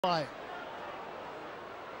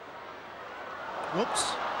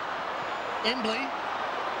Whoops. Embley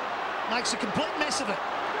makes a complete mess of it.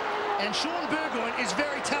 And Shaun Burgoyne is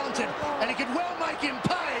very talented, and he could well make him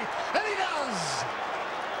pay, and he does!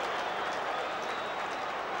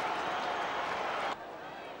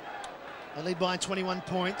 They lead by 21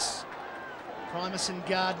 points. Primus and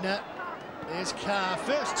Gardner. There's Carr.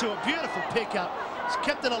 First to a beautiful pickup. He's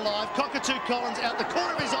kept it alive. Cockatoo Collins out the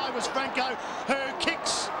corner of his eye was Francou, who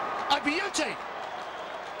kicks a beauty.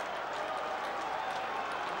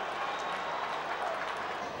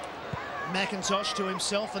 McIntosh to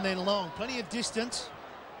himself and then long. Plenty of distance.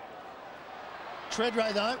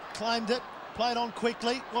 Treadray, though, claimed it. Played on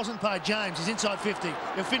quickly. Wasn't paid. James is inside 50.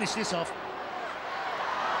 He'll finish this off.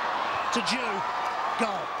 To Jew.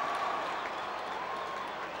 Goal.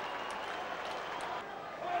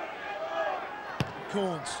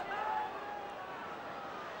 Corns.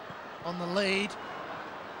 On the lead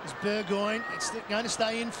is Burgoyne. It's going to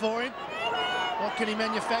stay in for him. What can he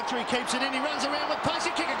manufacture? He keeps it in. He runs around with pace.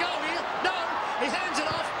 He kick a goal here. No, he hands it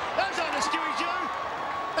off. Goes on to Stewie Jew.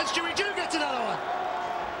 And Stewie Jew gets another one.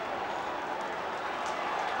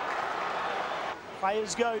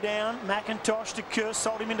 Players go down. McIntosh to Kerr,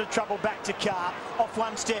 sold him into trouble. Back to Carr. Off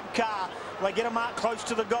one step, Carr. They get a mark close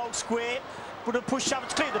to the goal square. Put a push up.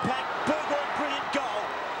 It's clear the pack. Burgoyne, brilliant goal.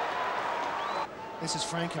 This is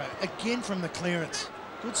Francou again from the clearance.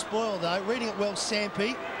 Good spoil though. Reading it well,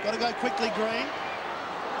 Sampi. Got to go quickly, Green.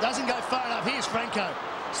 Doesn't go far enough. Here's Francou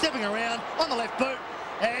stepping around on the left boot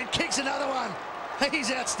and kicks another one.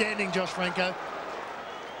 He's outstanding, Josh Francou.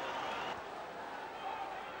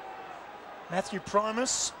 Matthew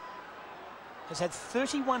Primus has had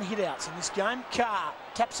 31 hit-outs in this game. Carr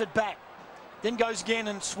taps it back, then goes again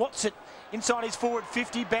and swats it inside his forward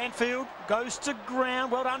 50. Banfield goes to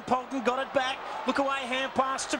ground. Well done, Polton. Got it back. Look away, hand pass to